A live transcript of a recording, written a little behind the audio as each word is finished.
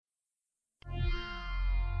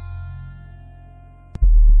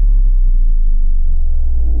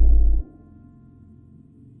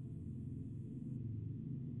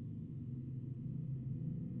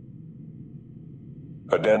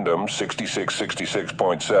Addendum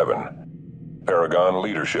 6666.7. Paragon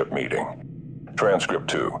Leadership Meeting. Transcript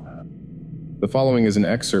 2. The following is an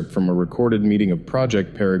excerpt from a recorded meeting of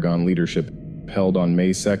Project Paragon Leadership held on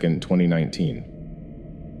May 2,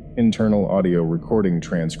 2019. Internal audio recording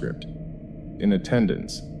transcript. In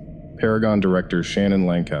attendance, Paragon Director Shannon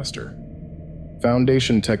Lancaster,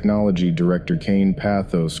 Foundation Technology Director Kane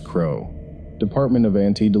Pathos Crow, Department of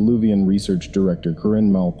Antediluvian Research Director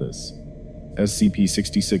Corinne Malthus,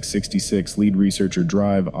 SCP-6666 Lead Researcher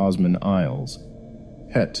Drive Osman Isles,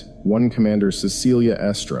 Het 1 Commander Cecilia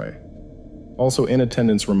Estray. Also in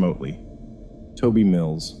attendance remotely, Toby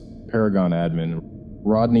Mills, Paragon Admin,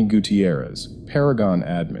 Rodney Gutierrez, Paragon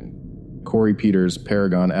Admin, Corey Peters,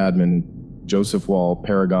 Paragon Admin, Joseph Wall,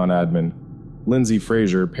 Paragon Admin, Lindsay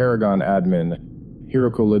Frazier, Paragon Admin,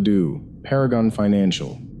 Hiroko Ledoux, Paragon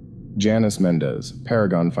Financial, Janice Mendez,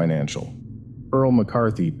 Paragon Financial, Earl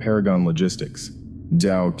McCarthy, Paragon Logistics,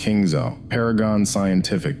 Dow Kingzao, Paragon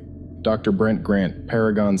Scientific, Dr. Brent Grant,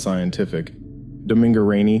 Paragon Scientific, Dominga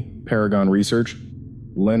Rainey, Paragon Research,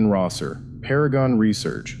 Len Rosser, Paragon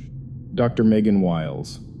Research, Dr. Megan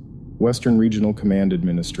Wiles, Western Regional Command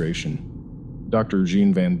Administration, Dr.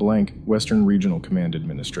 Jean Van Blank, Western Regional Command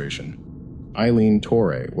Administration, Eileen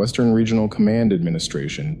Torre, Western Regional Command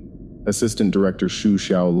Administration, Assistant Director Xu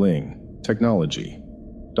Xiaoling, Technology,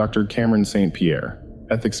 Dr. Cameron St. Pierre,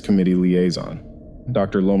 Ethics Committee Liaison,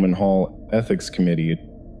 Dr. Loman Hall, Ethics Committee,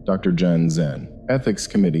 Dr. Jen Zen, Ethics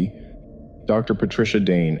Committee, Dr. Patricia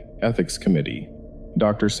Dane, Ethics Committee,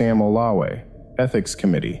 Dr. Sam Olawe, Ethics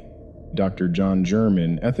Committee, Dr. John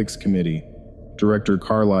German, Ethics Committee, Director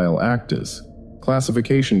Carlisle Actis,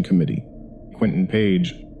 Classification Committee, Quentin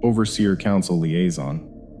Page, Overseer Council Liaison,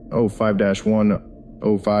 05-1,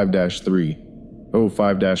 05-3,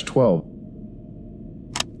 05-12.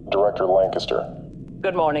 Director Lancaster.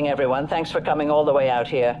 Good morning, everyone. Thanks for coming all the way out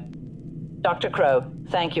here. Dr. Crow,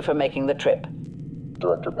 thank you for making the trip.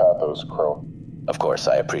 Director Pathos Crow. Of course,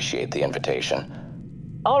 I appreciate the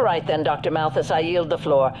invitation. All right then, Dr. Malthus, I yield the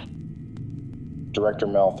floor. Director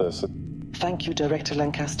Malthus. Thank you, Director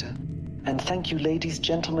Lancaster. And thank you, ladies,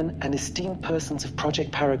 gentlemen, and esteemed persons of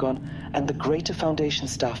Project Paragon and the greater Foundation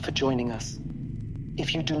staff for joining us.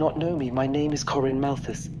 If you do not know me, my name is Corinne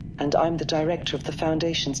Malthus, and I'm the director of the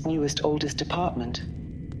Foundation's newest, oldest department,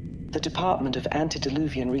 the Department of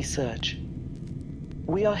Antediluvian Research.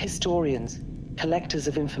 We are historians, collectors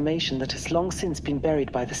of information that has long since been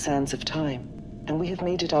buried by the sands of time, and we have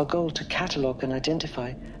made it our goal to catalog and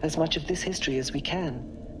identify as much of this history as we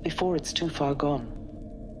can, before it's too far gone.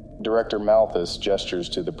 Director Malthus gestures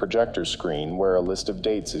to the projector screen where a list of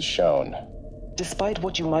dates is shown. Despite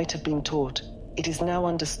what you might have been taught, it is now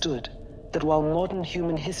understood that while modern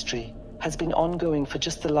human history has been ongoing for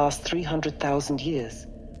just the last 300,000 years,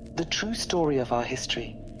 the true story of our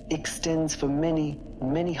history extends for many,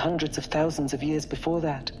 many hundreds of thousands of years before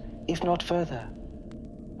that, if not further.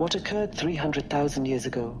 What occurred 300,000 years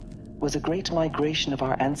ago was a great migration of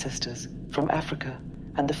our ancestors from Africa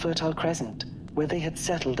and the Fertile Crescent, where they had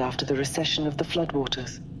settled after the recession of the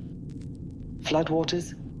floodwaters.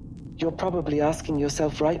 Floodwaters? You're probably asking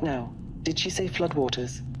yourself right now, did she say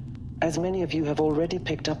floodwaters? As many of you have already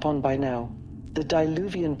picked up on by now, the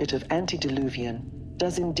diluvian bit of antediluvian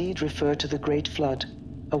does indeed refer to the Great Flood,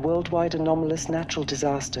 a worldwide anomalous natural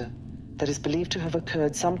disaster that is believed to have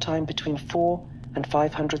occurred sometime between 400,000 and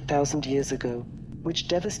 500,000 years ago, which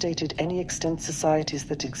devastated any extant societies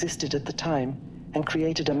that existed at the time and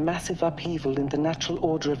created a massive upheaval in the natural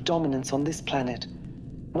order of dominance on this planet.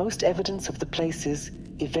 Most evidence of the places,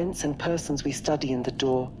 events, and persons we study in the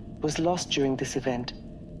Door was lost during this event,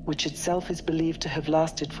 which itself is believed to have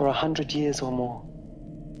lasted for 100 years or more.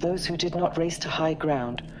 Those who did not race to high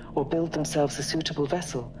ground or build themselves a suitable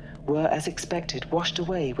vessel were, as expected, washed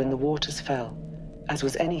away when the waters fell, as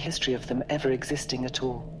was any history of them ever existing at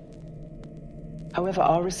all. However,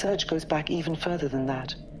 our research goes back even further than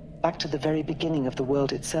that, back to the very beginning of the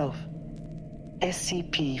world itself.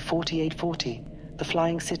 SCP-6840, the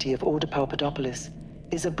flying city of Order Palpadopolis,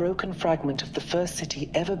 is a broken fragment of the first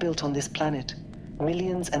city ever built on this planet,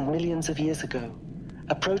 millions and millions of years ago.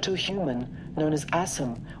 A proto-human known as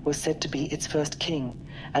Assam was said to be its first king,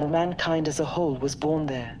 and mankind as a whole was born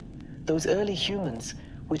there. Those early humans,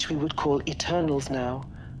 which we would call Eternals now,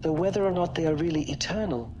 though whether or not they are really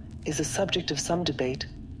eternal is a subject of some debate,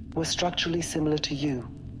 were structurally similar to you,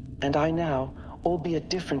 and I now, albeit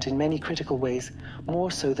different in many critical ways,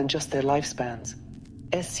 more so than just their lifespans.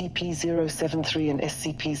 SCP-073 and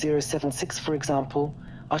SCP-076, for example,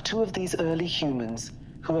 are two of these early humans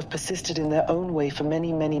who have persisted in their own way for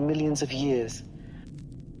many, many millions of years.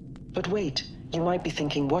 But wait, you might be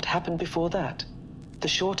thinking, what happened before that? The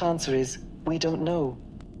short answer is, we don't know.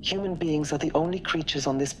 Human beings are the only creatures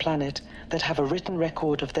on this planet that have a written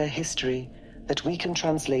record of their history that we can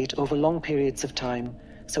translate over long periods of time,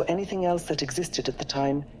 so anything else that existed at the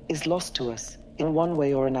time is lost to us in one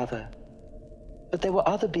way or another. But there were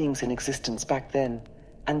other beings in existence back then,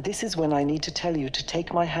 and this is when I need to tell you to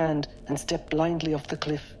take my hand and step blindly off the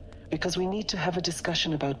cliff, because we need to have a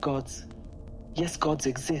discussion about gods. Yes, gods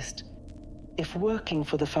exist. If working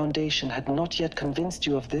for the Foundation had not yet convinced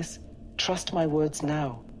you of this, trust my words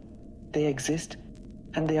now. They exist,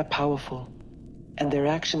 and they are powerful, and their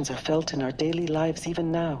actions are felt in our daily lives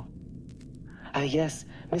even now. Yes,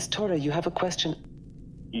 Miss Torre, you have a question.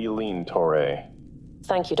 Eileen Torre.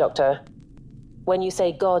 Thank you, Doctor. When you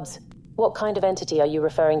say gods, what kind of entity are you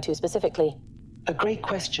referring to specifically? A great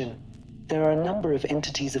question. There are a number of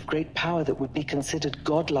entities of great power that would be considered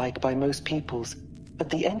godlike by most peoples, but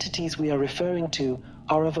the entities we are referring to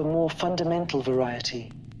are of a more fundamental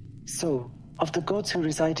variety. So, of the gods who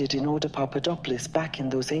resided in Order Papadopoulos back in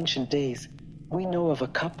those ancient days, we know of a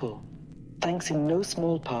couple, thanks in no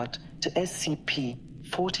small part to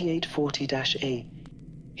SCP-6840-A,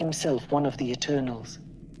 himself one of the Eternals.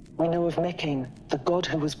 We know of Mekane, the god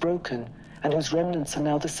who was broken, and whose remnants are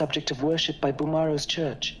now the subject of worship by Bumaro's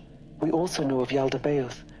church. We also know of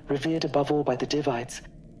Yaldabaoth, revered above all by the Divites,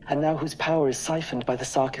 and now whose power is siphoned by the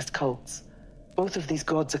Sarkist cults. Both of these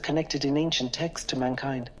gods are connected in ancient texts to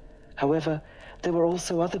mankind. However, there were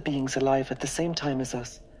also other beings alive at the same time as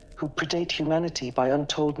us, who predate humanity by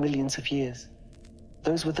untold millions of years.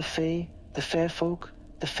 Those were the Fae, the Fair Folk,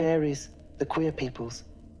 the Fairies, the Queer Peoples.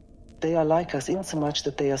 They are like us insomuch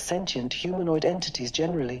that they are sentient, humanoid entities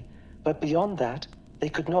generally, but beyond that, they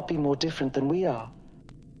could not be more different than we are.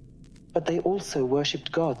 But they also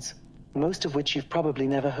worshipped gods, most of which you've probably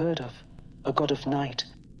never heard of. A god of night,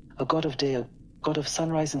 a god of day, a god of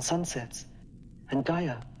sunrise and sunsets, and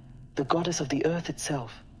Gaia, the goddess of the earth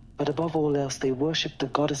itself, but above all else they worshipped the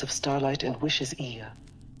goddess of starlight and wishes, Ea.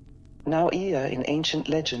 Now Ea, in ancient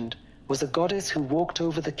legend, was a goddess who walked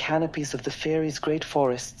over the canopies of the fairies' great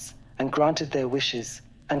forests and granted their wishes,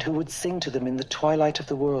 and who would sing to them in the twilight of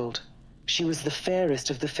the world. She was the fairest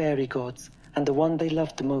of the fairy gods, and the one they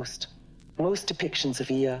loved the most. Most depictions of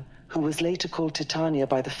Ea, who was later called Titania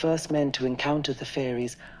by the first men to encounter the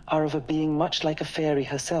fairies, are of a being much like a fairy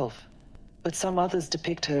herself. But some others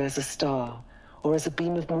depict her as a star, or as a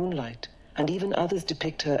beam of moonlight, and even others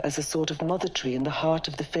depict her as a sort of mother tree in the heart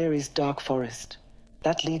of the fairies' dark forest.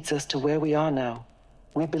 That leads us to where we are now.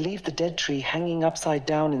 We believe the dead tree hanging upside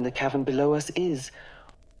down in the cavern below us is,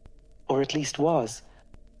 or at least was,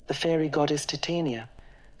 the fairy goddess Titania.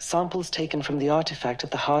 Samples taken from the artifact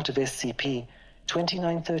at the heart of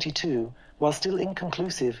SCP-2932, while still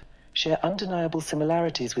inconclusive, share undeniable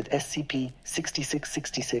similarities with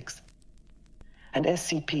SCP-6666. And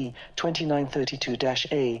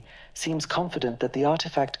SCP-2932-A seems confident that the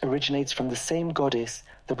artifact originates from the same goddess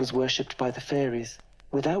that was worshipped by the fairies.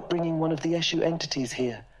 Without bringing one of the Eshu entities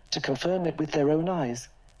here to confirm it with their own eyes,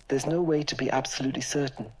 there's no way to be absolutely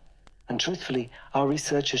certain. And truthfully, our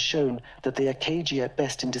research has shown that they are cagey at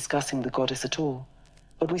best in discussing the goddess at all.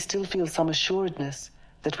 But we still feel some assuredness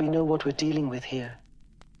that we know what we're dealing with here.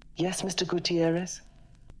 Yes, Mr. Gutierrez?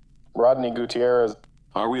 Rodney Gutierrez.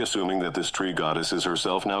 Are we assuming that this tree goddess is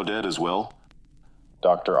herself now dead as well?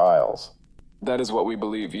 Dr. Isles. That is what we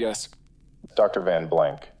believe, yes. Dr. Van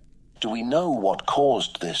Blank. Do we know what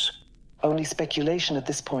caused this? Only speculation at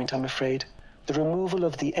this point, I'm afraid. The removal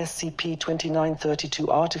of the SCP-2932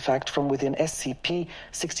 artifact from within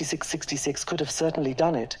SCP-6666 could have certainly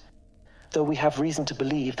done it, though we have reason to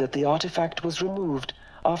believe that the artifact was removed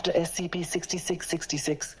after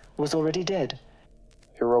SCP-6666 was already dead.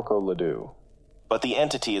 Hiroko Ledoux. But the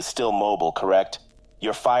entity is still mobile, correct?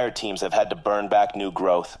 Your fire teams have had to burn back new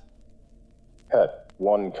growth. Het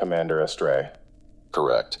 1, Commander Estray.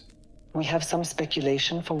 Correct. We have some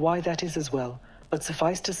speculation for why that is as well, but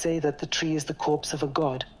suffice to say that the tree is the corpse of a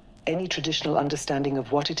god. Any traditional understanding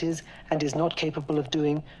of what it is and is not capable of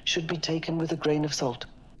doing should be taken with a grain of salt.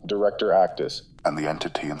 Director Actus. And the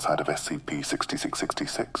entity inside of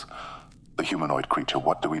SCP-6666? The humanoid creature,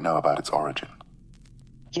 what do we know about its origin?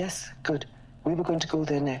 Yes, good. We were going to go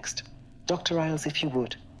there next. Dr. Isles, if you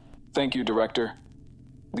would. Thank you, Director.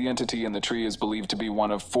 The entity in the tree is believed to be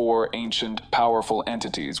one of 4 ancient, powerful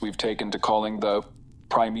entities we've taken to calling the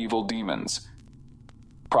primeval demons.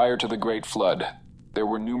 Prior to the Great Flood, there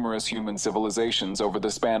were numerous human civilizations over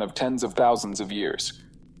the span of tens of thousands of years.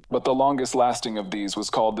 But the longest lasting of these was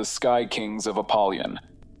called the Sky Kings of Apollyon.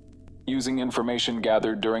 Using information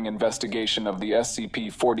gathered during investigation of the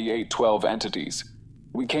SCP-4812 entities,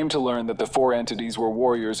 We came to learn that the four entities were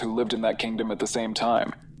warriors who lived in that kingdom at the same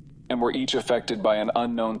time, and were each affected by an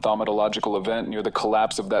unknown thaumatological event near the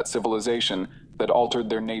collapse of that civilization that altered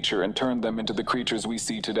their nature and turned them into the creatures we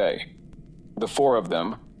see today. The four of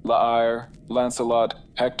them, La'ire, Lancelot,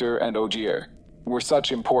 Hector, and Ogier, were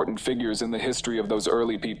such important figures in the history of those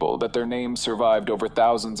early people that their names survived over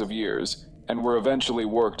thousands of years and were eventually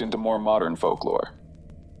worked into more modern folklore.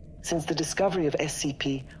 Since the discovery of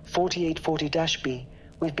SCP-4840-B,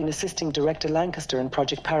 we've been assisting Director Lancaster and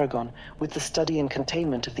Project Paragon with the study and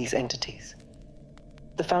containment of these entities.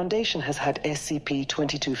 The Foundation has had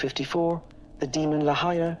SCP-2254, the demon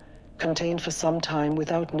La'ire, contained for some time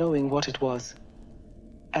without knowing what it was.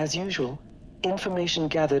 As usual, information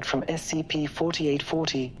gathered from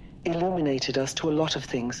SCP-4840 illuminated us to a lot of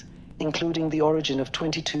things, including the origin of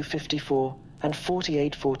 2254 and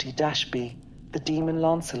 4840-B, the demon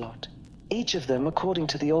Lancelot. Each of them, according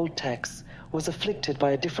to the old texts, was afflicted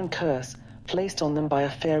by a different curse placed on them by a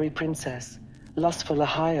fairy princess: lust for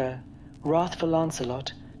La'ire, wrath for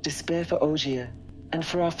Lancelot, despair for Ogier, and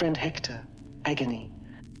for our friend Hector, agony.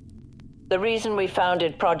 The reason we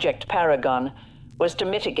founded Project Paragon was to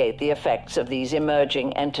mitigate the effects of these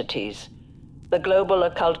emerging entities. The Global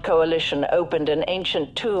Occult Coalition opened an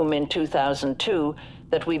ancient tomb in 2002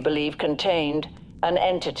 that we believe contained an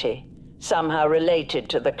entity, somehow related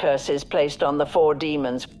to the curses placed on the four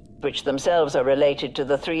demons, which themselves are related to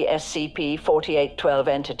the three SCP-4812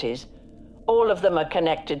 entities. All of them are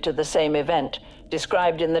connected to the same event,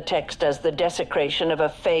 described in the text as the desecration of a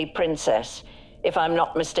Fey princess. If I'm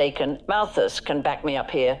not mistaken, Malthus can back me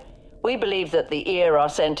up here. We believe that the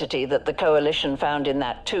Eros entity that the Coalition found in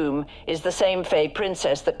that tomb is the same Fey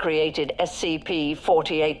princess that created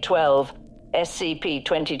SCP-4812,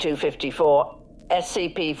 SCP-2254,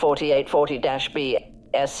 SCP-4840-B,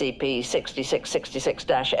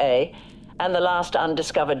 SCP-6666-A, and the last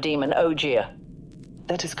undiscovered demon Ogier.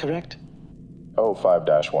 That is correct.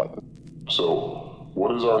 05-1. So,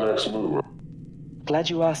 what is our next move? Glad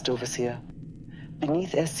you asked, Overseer.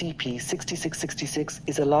 Beneath SCP-6666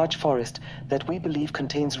 is a large forest that we believe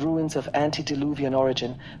contains ruins of antediluvian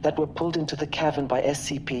origin that were pulled into the cavern by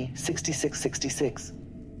SCP-6666.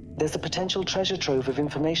 There's a potential treasure trove of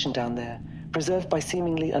information down there, preserved by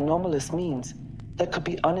seemingly anomalous means, that could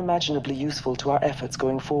be unimaginably useful to our efforts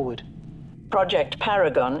going forward. Project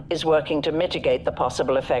Paragon is working to mitigate the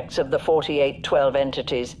possible effects of the 4812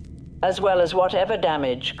 entities, as well as whatever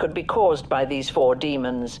damage could be caused by these four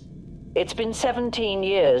demons. It's been 17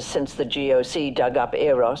 years since the GOC dug up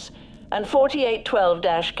Eros, and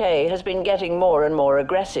 4812-K has been getting more and more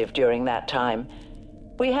aggressive during that time.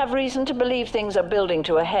 We have reason to believe things are building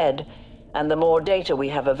to a head, and the more data we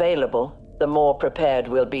have available, the more prepared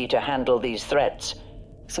we'll be to handle these threats.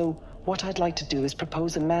 So, what I'd like to do is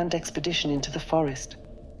propose a manned expedition into the forest.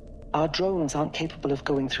 Our drones aren't capable of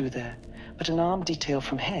going through there, but an armed detail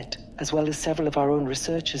from HET, as well as several of our own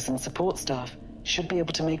researchers and support staff, should be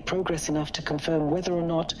able to make progress enough to confirm whether or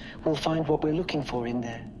not we'll find what we're looking for in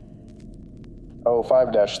there.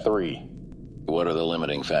 05-3. What are the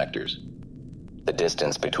limiting factors? The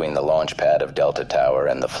distance between the launch pad of Delta Tower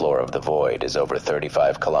and the floor of the Void is over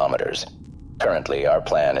 35 kilometers. Currently, our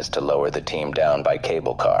plan is to lower the team down by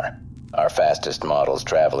cable car. Our fastest models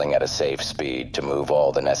traveling at a safe speed to move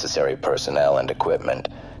all the necessary personnel and equipment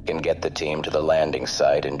can get the team to the landing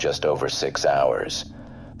site in just over 6 hours.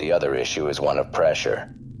 The other issue is one of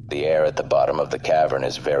pressure. The air at the bottom of the cavern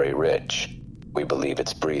is very rich. We believe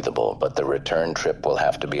it's breathable, but the return trip will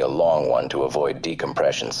have to be a long one to avoid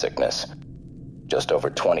decompression sickness. Just over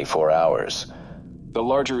 24 hours. The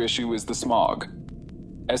larger issue is the smog.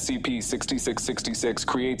 SCP-6666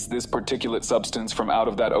 creates this particulate substance from out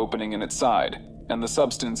of that opening in its side, and the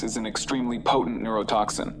substance is an extremely potent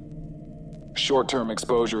neurotoxin. Short-term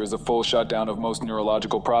exposure is a full shutdown of most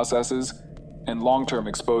neurological processes, and long-term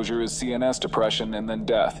exposure is CNS depression and then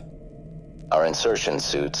death. Our insertion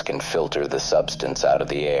suits can filter the substance out of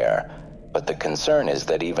the air, but the concern is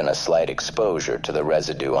that even a slight exposure to the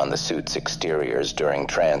residue on the suit's exteriors during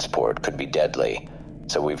transport could be deadly,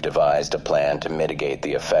 so we've devised a plan to mitigate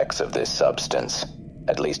the effects of this substance,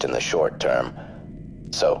 at least in the short term.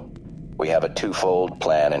 So, we have a twofold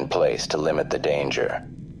plan in place to limit the danger.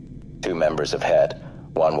 2 members of HET.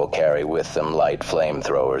 One will carry with them light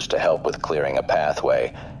flamethrowers to help with clearing a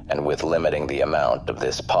pathway and with limiting the amount of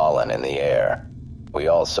this pollen in the air. We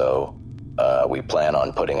also, we plan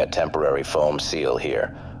on putting a temporary foam seal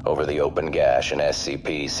here over the open gash in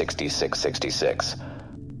SCP-6666.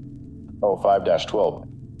 05-12.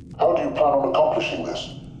 How do you plan on accomplishing this?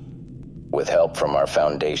 With help from our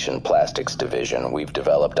Foundation Plastics Division, we've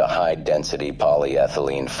developed a high-density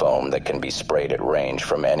polyethylene foam that can be sprayed at range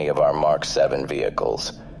from any of our Mark 7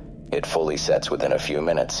 vehicles. It fully sets within a few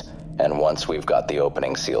minutes, and once we've got the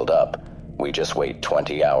opening sealed up, we just wait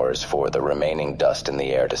 20 hours for the remaining dust in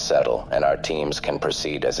the air to settle, and our teams can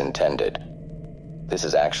proceed as intended. This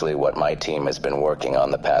is actually what my team has been working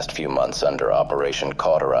on the past few months under Operation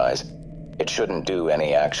Cauterize. It shouldn't do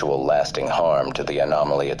any actual lasting harm to the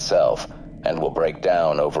anomaly itself, and will break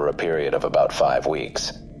down over a period of about 5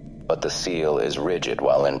 weeks. But the seal is rigid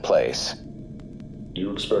while in place. Do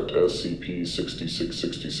you expect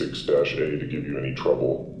SCP-6666-A to give you any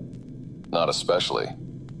trouble? Not especially.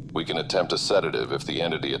 We can attempt a sedative if the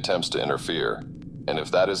entity attempts to interfere, and if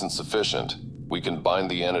that isn't sufficient, we can bind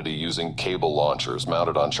the entity using cable launchers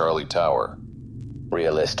mounted on Charlie Tower.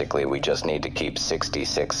 Realistically, we just need to keep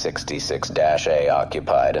 6666-A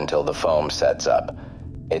occupied until the foam sets up.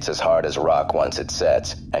 It's as hard as rock once it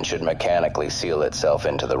sets, and should mechanically seal itself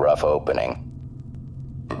into the rough opening.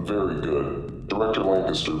 Very good. Director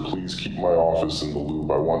Lancaster, please keep my office in the loop.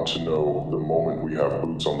 I want to know the moment we have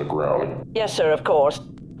boots on the ground. Yes, sir, of course.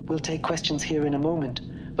 We'll take questions here in a moment,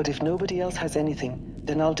 but if nobody else has anything,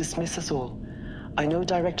 then I'll dismiss us all. I know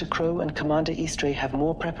Director Crow and Commander Eastray have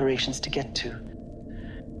more preparations to get to.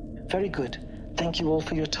 Very good. Thank you all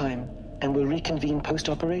for your time, and we'll reconvene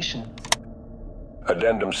post-operation.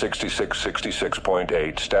 Addendum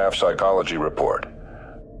 6666.8, Staff Psychology Report.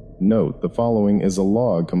 Note, the following is a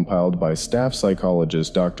log compiled by Staff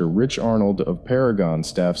Psychologist Dr. Rich Arnold of Paragon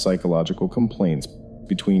Staff Psychological Complaints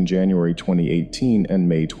between January 2018 and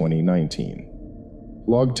May 2019.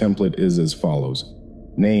 Log template is as follows.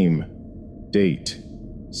 Name, date,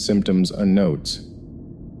 symptoms and notes.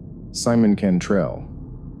 Simon Cantrell,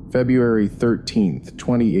 February 13th,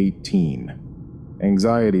 2018.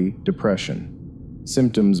 Anxiety, depression.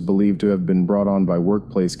 Symptoms believed to have been brought on by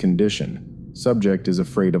workplace condition. Subject is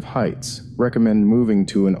afraid of heights. Recommend moving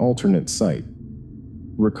to an alternate site.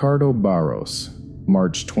 Ricardo Barros,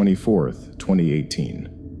 March 24th,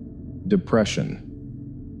 2018. Depression.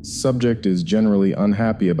 Subject is generally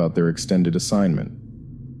unhappy about their extended assignment.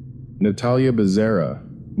 Natalia Becerra,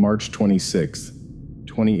 March 26th,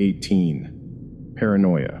 2018.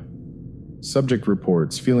 Paranoia. Subject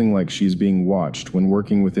reports feeling like she's being watched when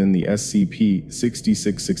working within the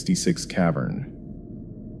SCP-6666 cavern.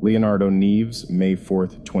 Leonardo Neves, May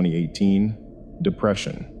 4th, 2018.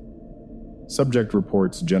 Depression. Subject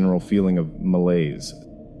reports general feeling of malaise.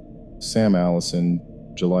 Sam Allison,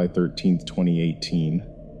 July 13th, 2018.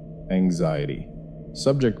 Anxiety.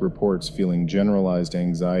 Subject reports feeling generalized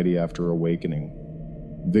anxiety after awakening.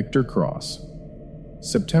 Victor Cross,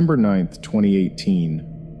 September 9th, 2018.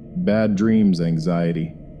 Bad dreams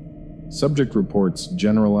anxiety. Subject reports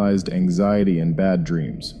generalized anxiety and bad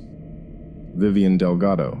dreams. Vivian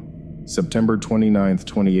Delgado, September 29th,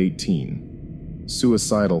 2018.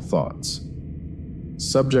 Suicidal thoughts.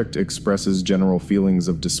 Subject expresses general feelings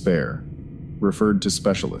of despair. Referred to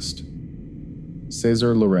specialist.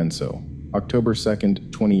 Cesar Lorenzo, October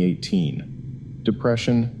 2nd, 2018.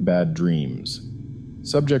 Depression, bad dreams.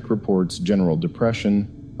 Subject reports general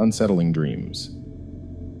depression, unsettling dreams.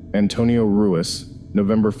 Antonio Ruiz,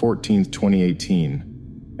 November 14th, 2018.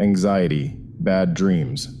 Anxiety, bad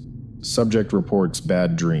dreams. Subject reports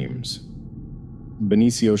bad dreams.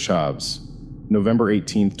 Benicio Chaves, November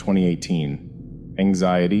 18th, 2018.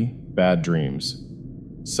 Anxiety, bad dreams.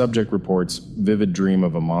 Subject reports vivid dream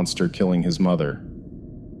of a monster killing his mother.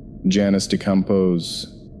 Janice DeCampos,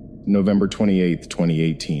 November 28th,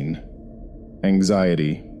 2018.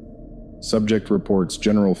 Anxiety. Subject reports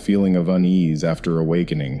general feeling of unease after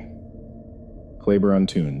awakening. Kleber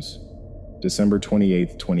Antunes, December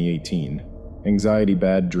 28th, 2018. Anxiety,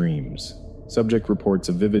 bad dreams. Subject reports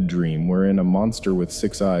a vivid dream wherein a monster with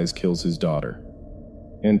 6 eyes kills his daughter.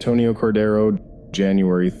 Antonio Cordero,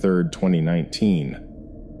 January 3rd, 2019.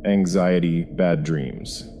 Anxiety, bad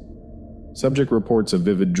dreams. Subject reports a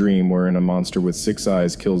vivid dream wherein a monster with 6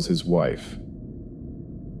 eyes kills his wife.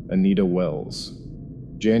 Anita Wells,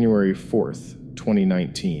 January 4th,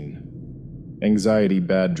 2019. Anxiety,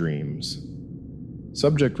 bad dreams.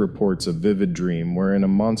 Subject reports a vivid dream wherein a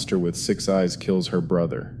monster with 6 eyes kills her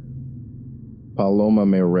brother. Paloma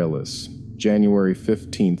Meireles, January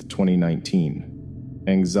 15th, 2019.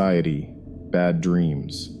 Anxiety, bad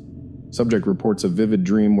dreams. Subject reports a vivid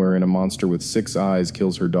dream wherein a monster with 6 eyes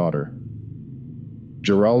kills her daughter.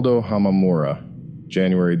 Geraldo Hamamura,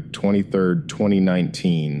 January 23rd,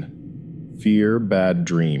 2019. Fear, bad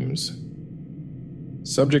dreams.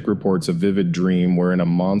 Subject reports a vivid dream wherein a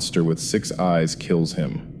monster with 6 eyes kills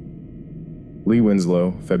him. Lee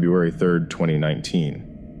Winslow, February 3rd,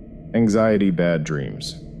 2019. Anxiety bad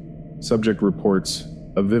dreams. Subject reports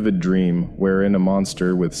a vivid dream wherein a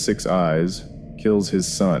monster with 6 eyes kills his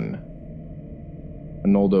son.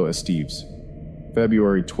 Arnoldo Esteves.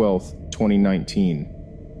 February 12,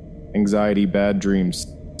 2019. Anxiety bad dreams.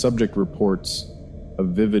 Subject reports a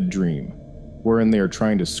vivid dream wherein they are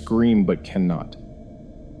trying to scream but cannot.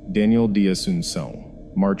 Daniel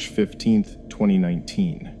Diasunção. March 15,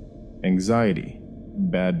 2019. Anxiety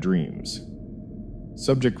bad dreams.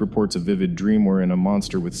 Subject reports a vivid dream wherein a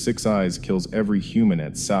monster with 6 eyes kills every human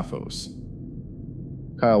at Sappho's.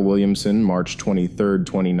 Kyle Williamson, March 23,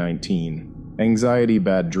 2019. Anxiety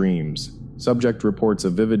bad dreams. Subject reports a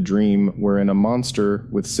vivid dream wherein a monster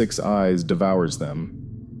with 6 eyes devours them.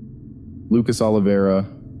 Lucas Oliveira,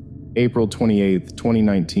 April 28,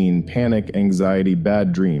 2019. Panic, anxiety,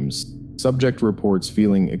 bad dreams. Subject reports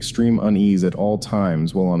feeling extreme unease at all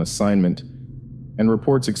times while on assignment, and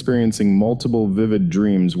reports experiencing multiple vivid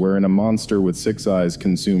dreams wherein a monster with 6 eyes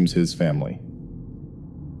consumes his family.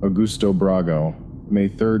 Augusto Brago, May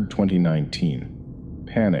 3, 2019.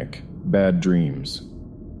 Panic, bad dreams.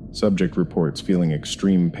 Subject reports feeling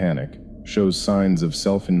extreme panic, shows signs of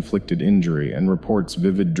self-inflicted injury, and reports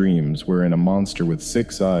vivid dreams wherein a monster with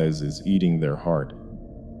 6 eyes is eating their heart.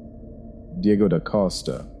 Diego da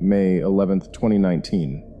Costa, May 11,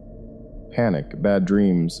 2019. Panic, bad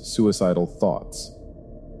dreams, suicidal thoughts.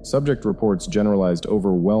 Subject reports generalized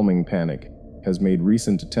overwhelming panic, has made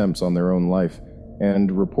recent attempts on their own life, and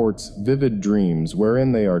reports vivid dreams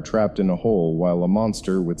wherein they are trapped in a hole while a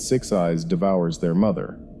monster with 6 eyes devours their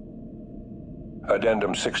mother.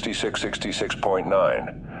 Addendum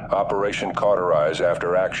 6666.9. Operation Cauterize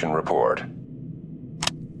After Action Report.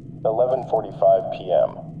 11:45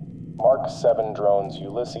 p.m. Mark 7 drones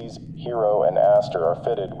Ulysses, Hero, and Aster are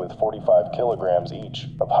fitted with 45 kilograms each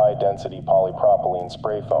of high-density polypropylene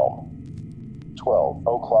spray foam.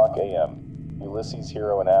 12:00 a.m. Ulysses,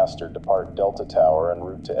 Hero, and Aster depart Delta Tower en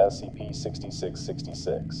route to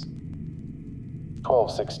SCP-6666.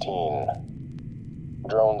 12:16.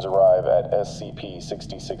 Drones arrive at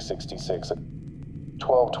SCP-6666.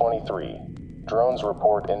 12:23. Drones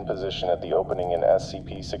report in position at the opening in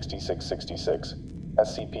SCP-6666.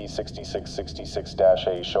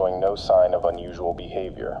 SCP-6666-A showing no sign of unusual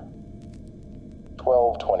behavior.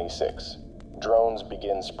 12:26. Drones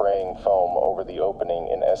begin spraying foam over the opening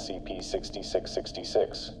in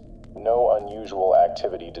SCP-6666. No unusual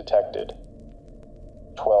activity detected.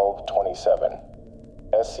 12:27.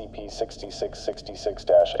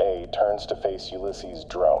 SCP-6666-A turns to face Ulysses'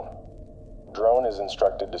 drone. Drone is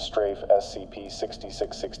instructed to strafe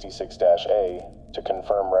SCP-6666-A to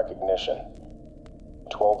confirm recognition.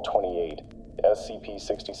 12:28.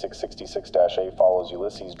 SCP-6666-A follows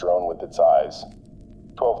Ulysses' drone with its eyes.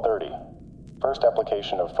 12:30. First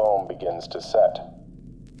application of foam begins to set.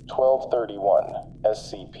 12:31.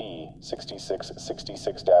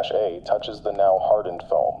 SCP-6666-A touches the now hardened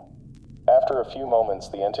foam. After a few moments,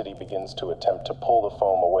 the entity begins to attempt to pull the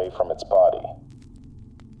foam away from its body.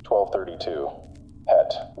 12:32.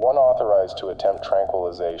 Het. 1 authorized to attempt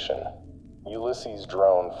tranquilization. Ulysses'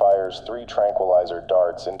 drone fires 3 tranquilizer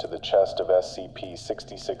darts into the chest of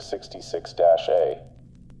SCP-6666-A.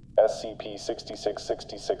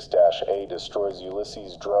 SCP-6666-A destroys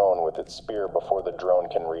Ulysses' drone with its spear before the drone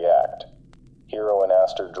can react. Hero and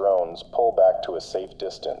Aster drones pull back to a safe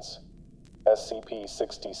distance.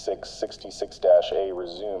 SCP-6666-A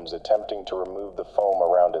resumes, attempting to remove the foam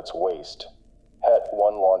around its waist.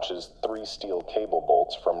 Het-1 launches 3 steel cable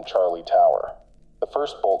bolts from Charlie Tower. The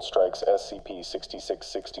first bolt strikes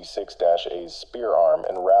SCP-6666-A's spear arm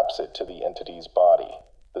and wraps it to the entity's body.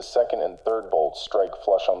 The second and third bolts strike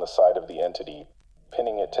flush on the side of the entity,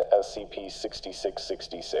 pinning it to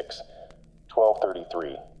SCP-6666.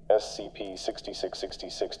 12:33.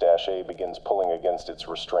 SCP-6666-A begins pulling against its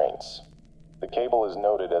restraints. The cable is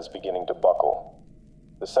noted as beginning to buckle.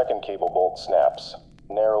 The second cable bolt snaps,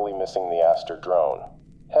 narrowly missing the Aster drone.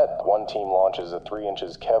 Het-1 team launches a 3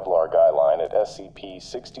 inches Kevlar guy line at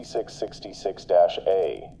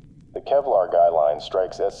SCP-6666-A. The Kevlar guy line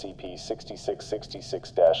strikes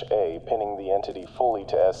SCP-6666-A, pinning the entity fully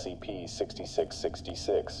to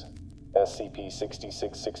SCP-6666.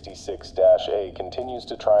 SCP-6666-A continues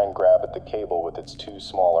to try and grab at the cable with its 2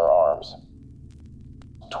 smaller arms.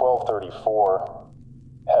 12:34.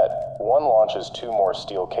 Het-1 launches 2 more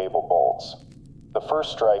steel cable bolts. The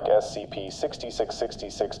first strike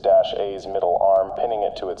SCP-6666-A's middle arm, pinning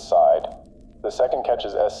it to its side. The second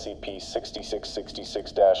catches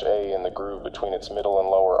SCP-6666-A in the groove between its middle and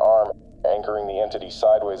lower arm, anchoring the entity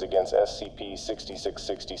sideways against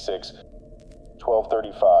SCP-6666.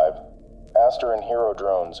 12:35. Aster and Hero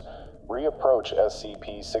drones Reapproach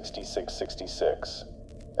SCP-6666.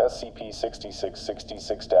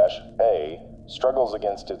 SCP-6666-A struggles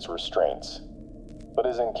against its restraints, but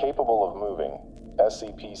is incapable of moving.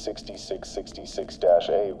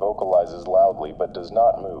 SCP-6666-A vocalizes loudly but does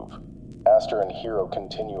not move. Aster and Hero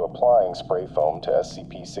continue applying spray foam to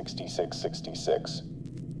SCP-6666.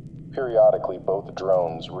 Periodically, both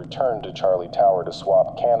drones return to Charlie Tower to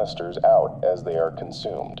swap canisters out as they are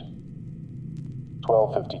consumed.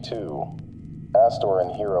 1252. Astor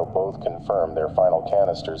and Hero both confirm their final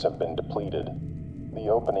canisters have been depleted. The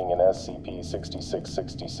opening in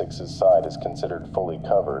SCP-6666's side is considered fully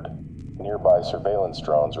covered. Nearby surveillance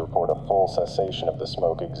drones report a full cessation of the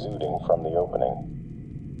smoke exuding from the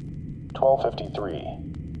opening.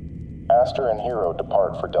 1253. Astor and Hero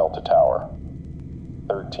depart for Delta Tower.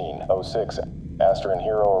 1306. Astor and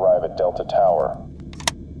Hero arrive at Delta Tower.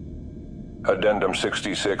 Addendum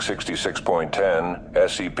 6666.10,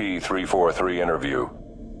 SCP-343 interview.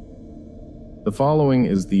 The following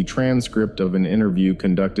is the transcript of an interview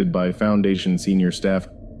conducted by Foundation Senior Staff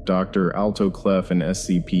Dr. Alto Clef and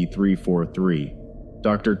SCP-343.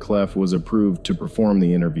 Dr. Clef was approved to perform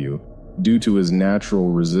the interview due to his natural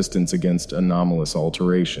resistance against anomalous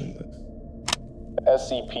alteration.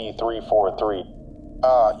 SCP-343.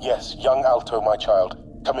 Yes, young Alto, my child.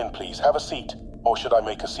 Come in, please. Have a seat. Or should I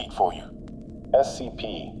make a seat for you?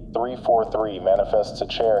 SCP-343 manifests a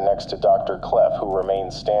chair next to Dr. Clef, who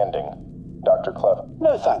remains standing. Dr. Clef.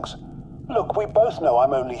 No thanks. Look, we both know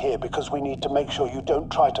I'm only here because we need to make sure you don't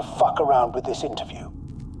try to fuck around with this interview.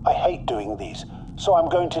 I hate doing these, so I'm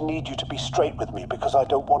going to need you to be straight with me because I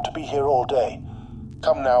don't want to be here all day.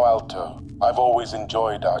 Come now, Alto. I've always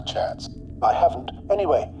enjoyed our chats. I haven't.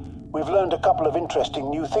 Anyway, we've learned a couple of interesting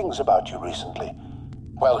new things about you recently.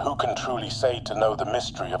 Well, who can truly say to know the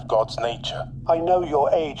mystery of God's nature? I know your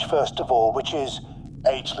age, first of all, which is...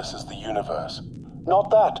 ageless as the universe. Not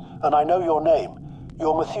that, and I know your name.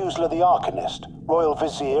 You're Methuselah the Arcanist, Royal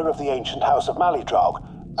Vizier of the ancient House of Malidraug.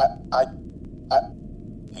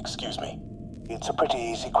 Excuse me? It's a pretty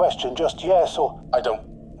easy question, just yes or... I don't...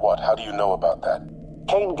 What? How do you know about that?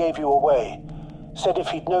 Kane gave you away. Said if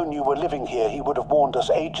he'd known you were living here, he would have warned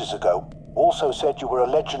us ages ago. Also said you were a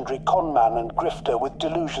legendary conman and grifter with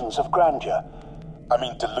delusions of grandeur. I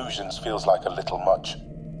mean, delusions feels like a little much.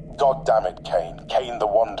 God damn it, Kane. Kane the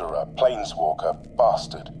Wanderer, Planeswalker,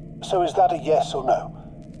 bastard. So is that a yes or no?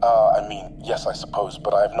 I mean, yes, I suppose,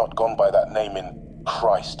 but I have not gone by that name in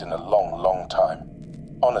Christ in a long, long time.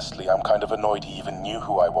 Honestly, I'm kind of annoyed he even knew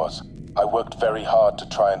who I was. I worked very hard to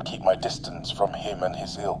try and keep my distance from him and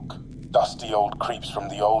his ilk. Dusty old creeps from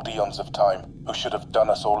the old eons of time who should have done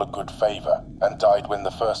us all a good favor and died when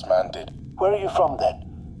the first man did. Where are you from, then?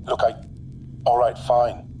 Look, all right,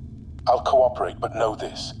 fine. I'll cooperate, but know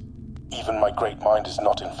this. Even my great mind is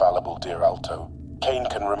not infallible, dear Alto. Kane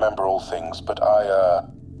can remember all things, but I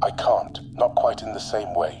can't. Not quite in the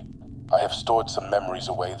same way. I have stored some memories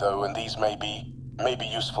away, though, and these may be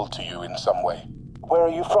useful to you in some way. Where are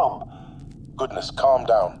you from? Goodness, calm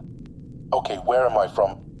down. Okay, where am I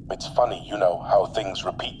from? It's funny, you know, how things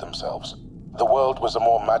repeat themselves. The world was a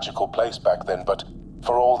more magical place back then, but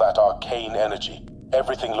for all that arcane energy,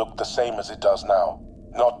 everything looked the same as it does now.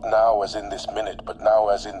 Not now as in this minute, but now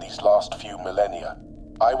as in these last few millennia.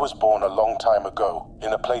 I was born a long time ago,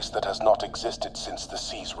 in a place that has not existed since the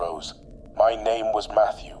seas rose. My name was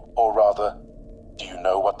Matthew, or rather, do you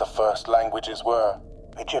know what the first languages were?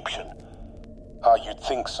 Egyptian. You'd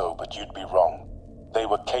think so, but you'd be wrong. They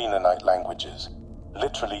were Canaanite languages.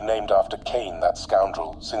 Literally named after Cain, that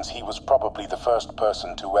scoundrel, since he was probably the first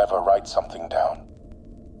person to ever write something down.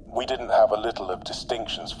 We didn't have a little of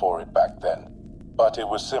distinctions for it back then, but it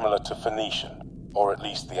was similar to Phoenician, or at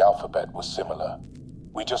least the alphabet was similar.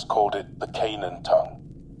 We just called it the Canaan tongue.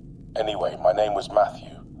 Anyway, my name was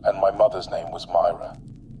Matthew, and my mother's name was Myra.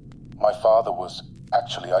 My father was,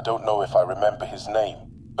 actually, I don't know if I remember his name,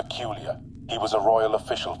 peculiar. He was a royal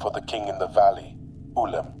official for the king in the valley,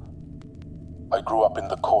 Ulam. I grew up in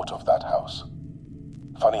the court of that house.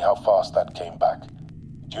 Funny how fast that came back.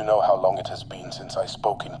 Do you know how long it has been since I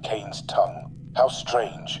spoke in Cain's tongue? How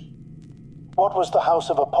strange. What was the House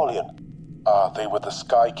of Apollyon? They were the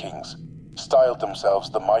Sky Kings, styled themselves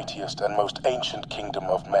the mightiest and most ancient kingdom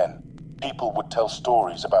of men. People would tell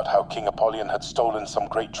stories about how King Apollyon had stolen some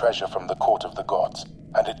great treasure from the court of the gods,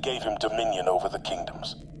 and it gave him dominion over the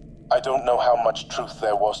kingdoms. I don't know how much truth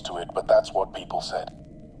there was to it, but that's what people said.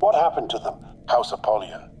 What happened to them? House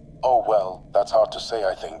Apollyon. Oh well, that's hard to say,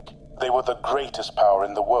 I think. They were the greatest power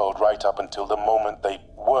in the world right up until the moment they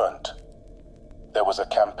weren't. There was a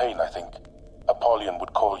campaign, I think. Apollyon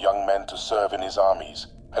would call young men to serve in his armies,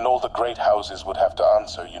 and all the great houses would have to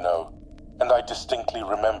answer, you know. and I distinctly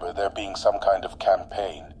remember there being some kind of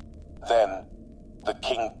campaign. Then, the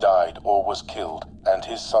king died or was killed, and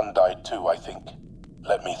his son died too, I think.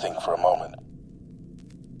 Let me think for a moment.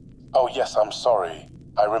 Oh yes, I'm sorry.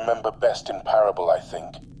 I remember best in parable, I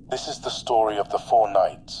think. This is the story of the 4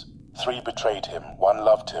 knights. 3 betrayed him, 1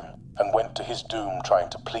 loved him, and went to his doom trying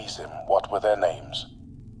to please him. What were their names?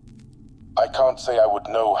 I can't say I would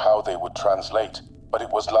know how they would translate, but it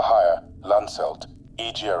was Lahire, Lancelot,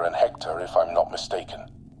 Aegir, and Hector, if I'm not mistaken.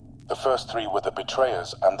 The first 3 were the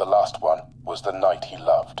betrayers, and the last one was the knight he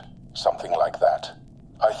loved. Something like that.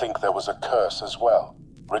 I think there was a curse as well.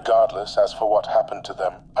 Regardless, as for what happened to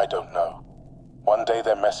them, I don't know. One day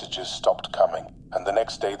their messages stopped coming, and the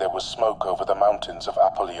next day there was smoke over the mountains of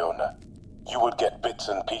Apollyon. You would get bits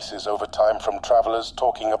and pieces over time from travelers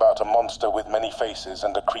talking about a monster with many faces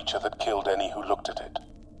and a creature that killed any who looked at it.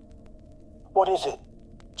 What is it?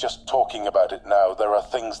 Just talking about it now, there are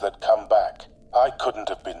things that come back. I couldn't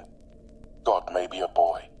have been... God, maybe a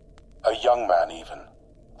boy. A young man, even.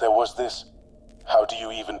 There was this... How do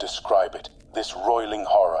you even describe it? This roiling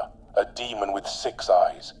horror. A demon with 6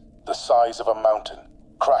 eyes. The size of a mountain.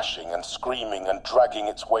 Crashing and screaming and dragging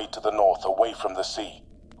its way to the north, away from the sea.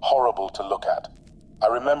 Horrible to look at. I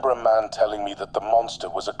remember a man telling me that the monster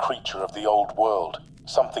was a creature of the old world.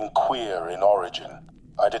 Something queer in origin.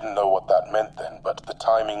 I didn't know what that meant then, but the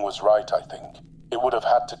timing was right, I think. It would have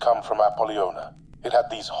had to come from Apollyon. It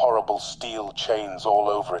had these horrible steel chains all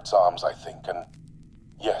over its arms, I think, and...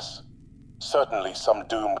 Yes. Certainly some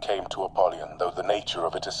doom came to Apollyon, though the nature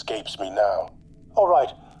of it escapes me now. All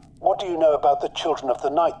right. What do you know about the Children of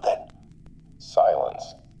the Night, then?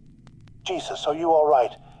 Silence. Jesus, are you all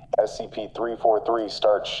right? SCP-343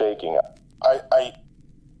 starts shaking.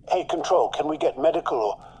 Hey, Control, can we get medical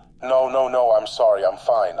or... No, I'm sorry, I'm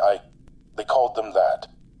fine. They called them that.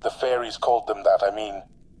 The fairies called them that, I mean,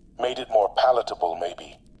 made it more palatable,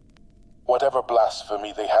 maybe. Whatever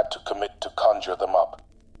blasphemy they had to commit to conjure them up.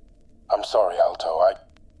 I'm sorry, Alto,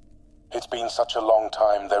 It's been such a long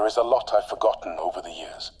time, there is a lot I've forgotten over the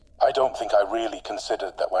years. I don't think I really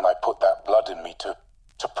considered that when I put that blood in me to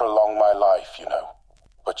prolong my life, you know.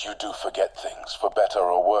 But you do forget things, for better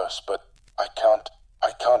or worse, but I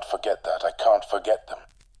can't forget that, I can't forget them.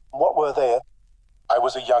 What were they? I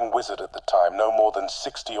was a young wizard at the time, no more than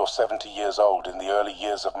 60 or 70 years old in the early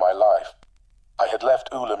years of my life. I had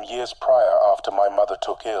left Ulam years prior after my mother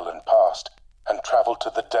took ill and passed, and traveled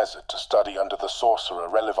to the desert to study under the sorcerer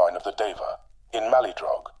Relevine of the Deva, in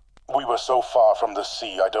Malidrog. We were so far from the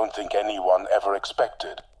sea I don't think anyone ever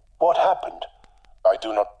expected. What happened? I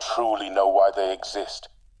do not truly know why they exist.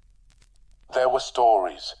 There were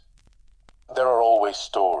stories. There are always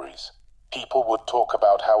stories. People would talk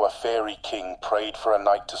about how a fairy king prayed for a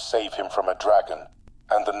knight to save him from a dragon,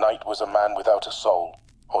 and the knight was a man without a soul,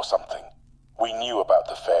 or something. We knew about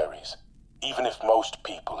the fairies, even if most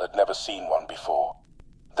people had never seen one before.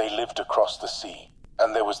 They lived across the sea,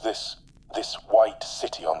 and there was this white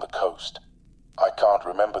city on the coast. I can't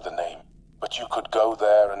remember the name, but you could go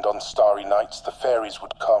there, and on starry nights the fairies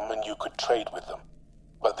would come and you could trade with them.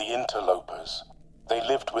 But the interlopers, they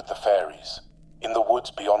lived with the fairies, in the woods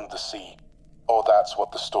beyond the sea. Or that's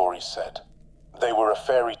what the stories said. They were a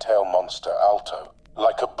fairy tale monster, Alto,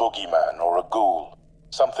 like a boogeyman or a ghoul.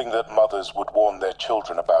 Something that mothers would warn their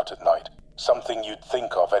children about at night. Something you'd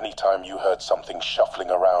think of any time you heard something shuffling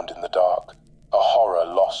around in the dark. A horror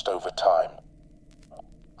lost over time.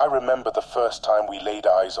 I remember the first time we laid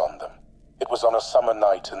eyes on them. It was on a summer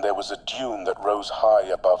night, and there was a dune that rose high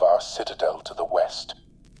above our citadel to the west.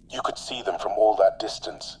 You could see them from all that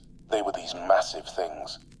distance. They were these massive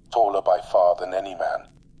things, taller by far than any man,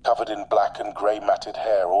 covered in black and grey matted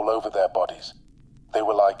hair all over their bodies. They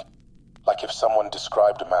were like if someone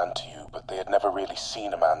described a man to you, but they had never really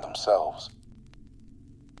seen a man themselves.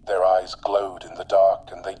 Their eyes glowed in the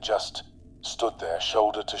dark, and they just stood there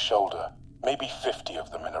shoulder to shoulder, maybe 50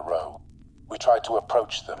 of them in a row. We tried to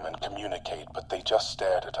approach them and communicate, but they just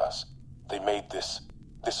stared at us. They made this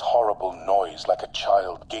horrible noise like a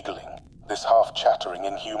child giggling, this half-chattering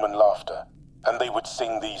inhuman laughter, and they would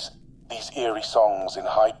sing these eerie songs in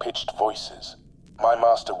high-pitched voices. My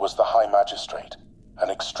master was the High Magistrate, an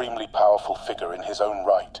extremely powerful figure in his own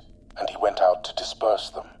right, and he went out to disperse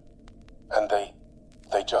them. And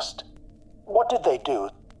they just... What did they do?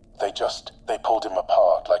 They pulled him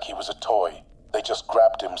apart like he was a toy. They just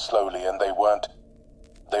grabbed him slowly, and they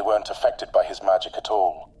weren't affected by his magic at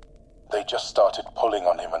all. They just started pulling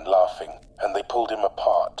on him and laughing, and they pulled him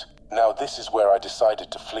apart. Now this is where I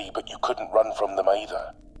decided to flee, but you couldn't run from them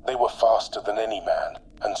either. They were faster than any man,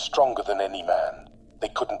 and stronger than any man. They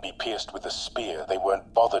couldn't be pierced with a spear, they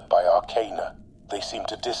weren't bothered by arcana. They seemed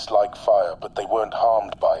to dislike fire, but they weren't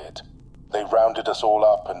harmed by it. They rounded us all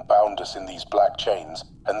up and bound us in these black chains,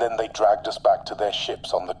 and then they dragged us back to their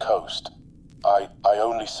ships on the coast. I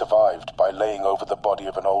only survived by laying over the body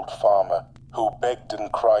of an old farmer who begged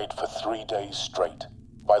and cried for 3 days straight.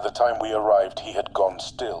 By the time we arrived, he had gone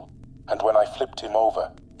still, and when I flipped him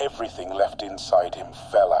over, everything left inside him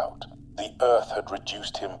fell out. The earth had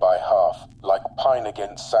reduced him by half, like pine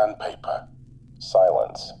against sandpaper.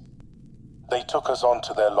 Silence. They took us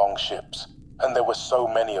onto their long ships, and there were so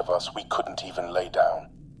many of us we couldn't even lay down.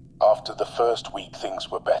 After the first week,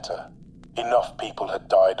 things were better. Enough people had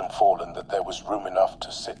died and fallen that there was room enough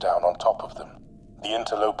to sit down on top of them. The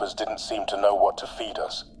interlopers didn't seem to know what to feed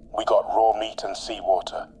us. We got raw meat and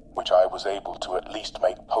seawater, which I was able to at least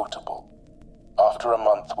make potable. After a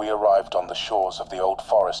month, we arrived on the shores of the old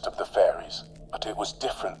forest of the fairies, but it was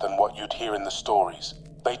different than what you'd hear in the stories.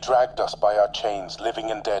 They dragged us by our chains,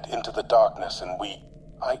 living and dead, into the darkness, and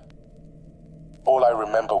all I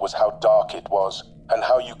remember was how dark it was, and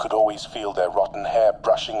how you could always feel their rotten hair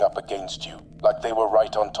brushing up against you, like they were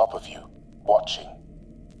right on top of you, watching.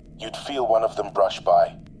 You'd feel one of them brush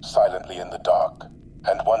by, silently in the dark,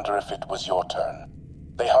 and wonder if it was your turn.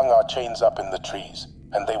 They hung our chains up in the trees,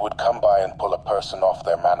 and they would come by and pull a person off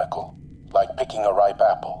their manacle, like picking a ripe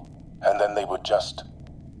apple, and then they would just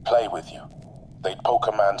play with you. They'd poke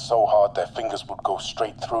a man so hard their fingers would go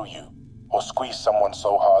straight through you, or squeeze someone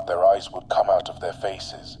so hard their eyes would come out of their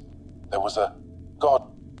faces. There was a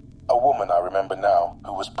woman I remember now,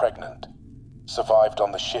 who was pregnant, survived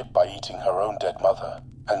on the ship by eating her own dead mother,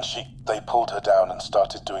 and they pulled her down and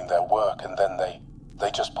started doing their work, and then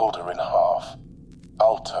they just pulled her in half.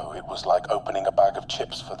 Alto, it was like opening a bag of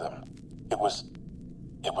chips for them. It was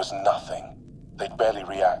nothing. They'd barely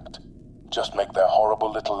react, just make their horrible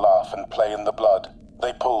little laugh and play in the blood.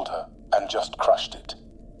 They pulled her and just crushed it.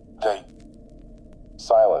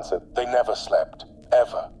 Silence it. They never slept,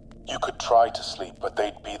 ever. You could try to sleep, but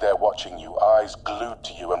they'd be there watching you, eyes glued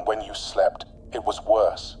to you, and when you slept, it was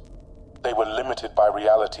worse. They were limited by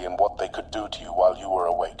reality and what they could do to you while you were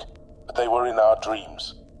awake. But they were in our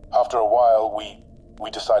dreams. After a while, we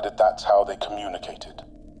decided that's how they communicated.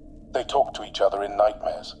 They talked to each other in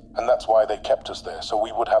nightmares, and that's why they kept us there, so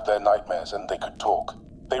we would have their nightmares and they could talk.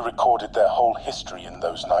 They recorded their whole history in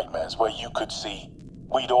those nightmares, where you could see.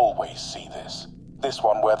 We'd always see this. This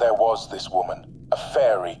one where there was this woman, a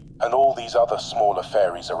fairy, and all these other smaller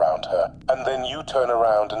fairies around her. And then you turn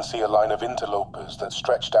around and see a line of interlopers that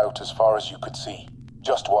stretched out as far as you could see,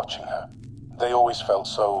 just watching her. They always felt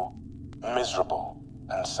so miserable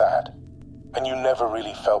and sad. And you never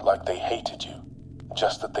really felt like they hated you,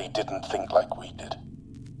 just that they didn't think like we did.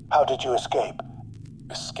 How did you escape?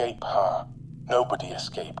 Escape, huh? Nobody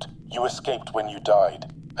escaped. You escaped when you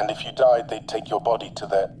died, and if you died, they'd take your body to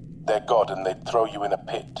their god and they'd throw you in a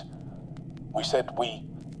pit. We said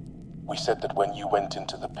that when you went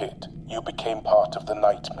into the pit, you became part of the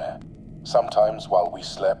nightmare. Sometimes while we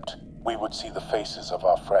slept, we would see the faces of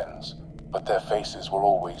our friends, but their faces were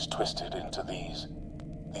always twisted into these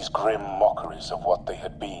grim mockeries of what they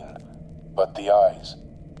had been. But the eyes,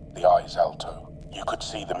 Alto, you could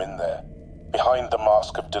see them in there. Behind the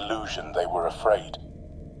mask of delusion, they were afraid.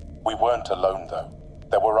 We weren't alone, though.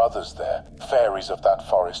 There were others there, fairies of that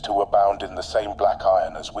forest who were bound in the same black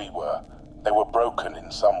iron as we were. They were broken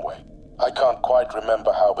in some way. I can't quite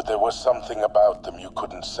remember how, but there was something about them you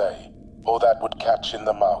couldn't say, or that would catch in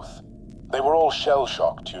the mouth. They were all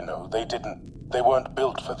shell-shocked, you know. They weren't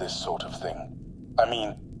built for this sort of thing. I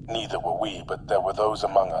mean, neither were we, but there were those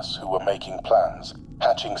among us who were making plans,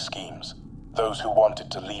 hatching schemes, those who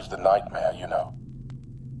wanted to leave the nightmare, you know.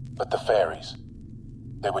 But the fairies,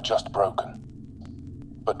 they were just broken.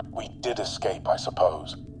 But we did escape, I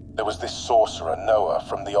suppose. There was this sorcerer, Noah,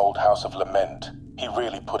 from the old House of Lament. He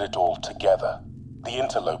really put it all together. The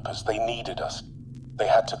interlopers, they needed us. They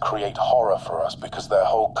had to create horror for us because their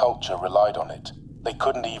whole culture relied on it. They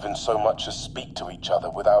couldn't even so much as speak to each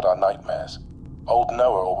other without our nightmares. Old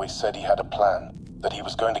Noah always said he had a plan, that he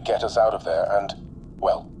was going to get us out of there, and,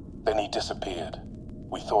 well, then he disappeared.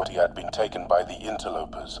 We thought he had been taken by the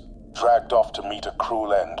interlopers, dragged off to meet a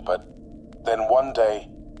cruel end, but then one day,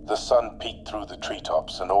 the sun peeked through the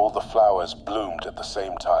treetops and all the flowers bloomed at the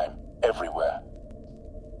same time, everywhere.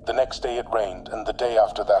 The next day it rained, and the day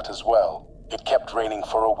after that as well. It kept raining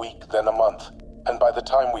for a week, then a month, and by the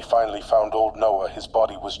time we finally found old Noah, his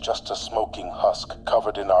body was just a smoking husk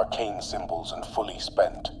covered in arcane symbols and fully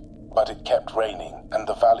spent. But it kept raining, and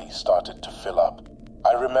the valley started to fill up.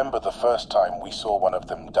 I remember the first time we saw one of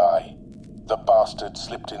them die. The bastard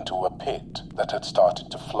slipped into a pit that had started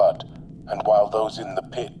to flood, and while those in the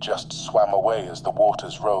pit just swam away as the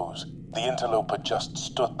waters rose, The interloper just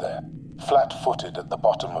stood there, flat-footed at the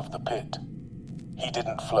bottom of the pit. He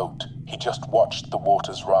didn't float, he just watched the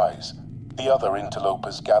waters rise. The other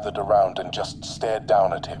interlopers gathered around and just stared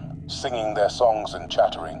down at him, singing their songs and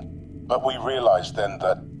chattering. But we realized then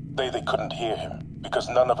that they couldn't hear him, because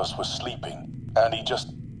none of us was sleeping, and he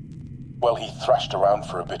thrashed around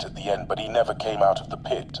for a bit at the end, but he never came out of the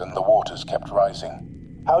pit, and the waters kept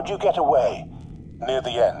rising. How'd you get away? Near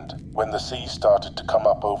the end, when the sea started to come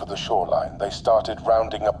up over the shoreline, they started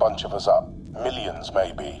rounding a bunch of us up, millions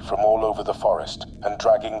maybe, from all over the forest, and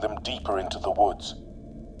dragging them deeper into the woods.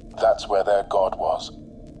 That's where their god was.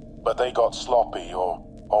 But they got sloppy, or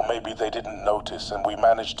maybe they didn't notice, and we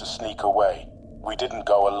managed to sneak away. We didn't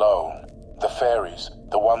go alone. The fairies,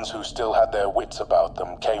 the ones who still had their wits about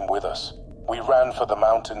them, came with us. We ran for the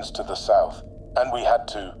mountains to the south, and we had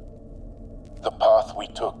to. The path we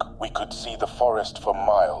took, we could see the forest for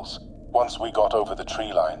miles. Once we got over the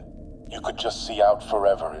tree line, you could just see out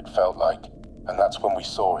forever, it felt like, and that's when we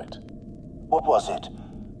saw it. What was it?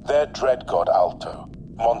 Their dread god Alto,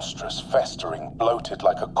 monstrous, festering, bloated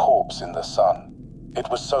like a corpse in the sun. It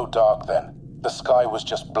was so dark then, the sky was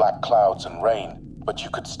just black clouds and rain, but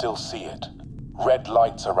you could still see it. Red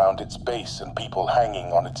lights around its base and people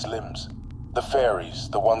hanging on its limbs. The fairies,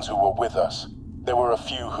 the ones who were with us, there were a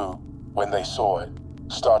few who, when they saw it,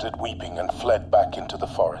 started weeping and fled back into the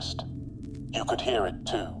forest. You could hear it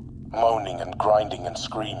too, moaning and grinding and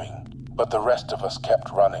screaming, but the rest of us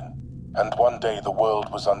kept running, and one day the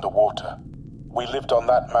world was underwater. We lived on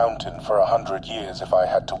that mountain for 100 years if I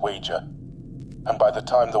had to wager, and by the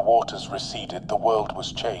time the waters receded, the world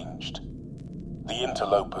was changed. The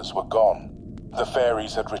interlopers were gone, the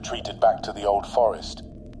fairies had retreated back to the old forest,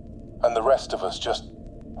 and the rest of us just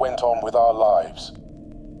went on with our lives.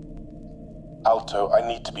 Alto, I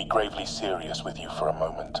need to be gravely serious with you for a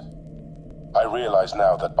moment. I realize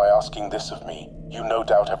now that by asking this of me, you no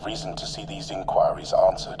doubt have reason to see these inquiries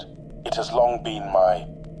answered. It has long been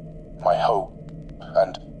my hope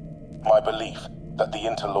and my belief that the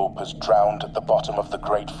interlopers drowned at the bottom of the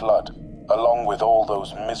Great Flood, along with all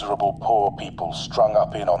those miserable poor people strung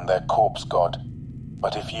up in on their corpse god.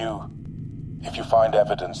 But if you find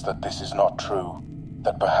evidence that this is not true,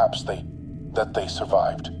 that perhaps they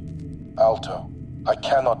survived, Alto, I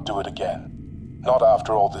cannot do it again. Not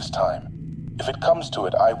after all this time. If it comes to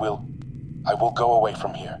it, I will go away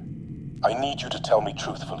from here. I need you to tell me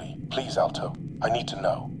truthfully. Please, Alto. I need to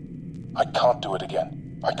know. I can't do it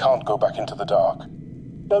again. I can't go back into the dark.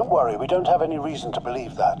 Don't worry, we don't have any reason to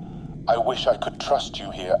believe that. I wish I could trust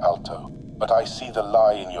you here, Alto, but I see the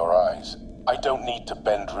lie in your eyes. I don't need to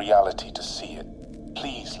bend reality to see it.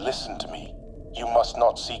 Please, listen to me. You must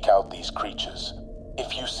not seek out these creatures.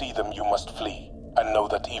 If you see them, you must flee, and know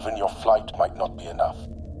that even your flight might not be enough.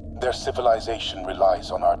 Their civilization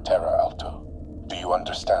relies on our terror, Alto. Do you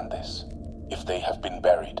understand this? If they have been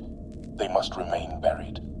buried, they must remain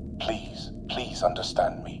buried. Please, please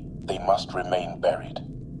understand me. They must remain buried.